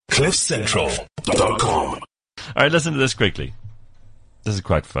CliffCentral.com. All right, listen to this quickly. This is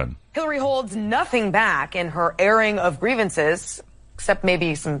quite fun. Hillary holds nothing back in her airing of grievances, except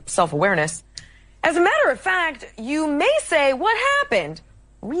maybe some self-awareness. As a matter of fact, you may say what happened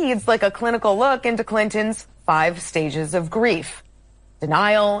reads like a clinical look into Clinton's 5 stages of grief: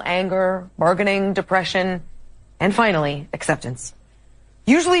 denial, anger, bargaining, depression, and finally, acceptance.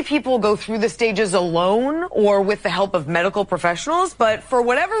 Usually people go through the stages alone or with the help of medical professionals, but for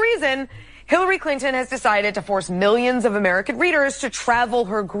whatever reason, Hillary Clinton has decided to force millions of American readers to travel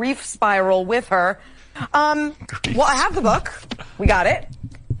her grief spiral with her. Well, I have the book. We got it.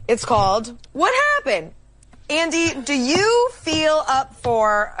 It's called What Happened? Andy, do you feel up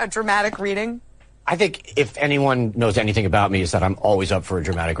for a dramatic reading? I think if anyone knows anything about me is that I'm always up for a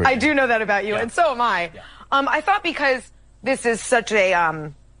dramatic reading. I do know that about you, and so am I. Yeah. I thought because this is such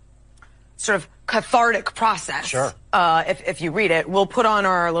a sort of cathartic process. Sure. If you read it, we'll put on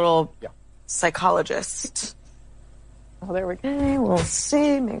our little psychologist. Oh, there we go. We'll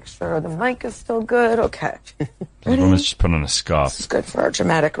see. Make sure the mic is still good. Okay. The woman's just put on a scarf. It's good for our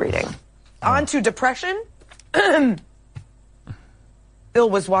dramatic reading. On to depression. Bill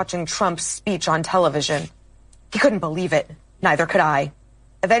was watching Trump's speech on television. He couldn't believe it. Neither could I.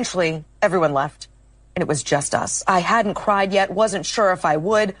 Eventually, everyone left, and it was just us. I hadn't cried yet, wasn't sure if I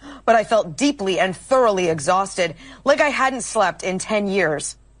would, but I felt deeply and thoroughly exhausted, like I hadn't slept in 10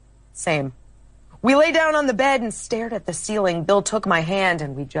 years. Same. We lay down on the bed and stared at the ceiling. Bill took my hand,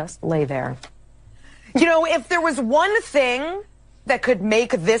 and we just lay there. You know, if there was one thing that could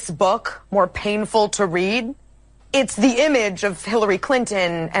make this book more painful to read, it's the image of Hillary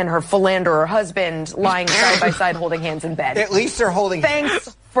Clinton and her philanderer husband lying side by side holding hands in bed. At least they're holding hands.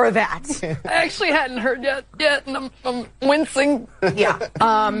 Thanks for that. I actually hadn't heard yet, and I'm wincing. Yeah.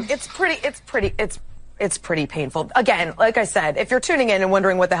 It's pretty painful. Again, like I said, if you're tuning in and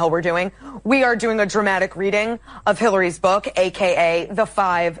wondering what the hell we're doing, we are doing a dramatic reading of Hillary's book, aka The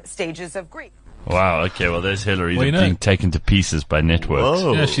 5 Stages of Grief. Wow, okay, well, there's Hillary being taken to pieces by networks.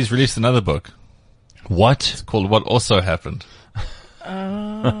 Whoa. Yeah, she's released another book. What? It's called What Also Happened.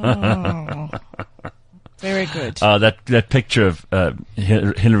 Oh. Very good. That picture of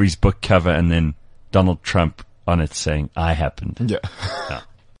Hillary's book cover and then Donald Trump on it saying, I happened. Yeah.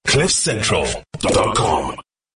 CliffCentral.com.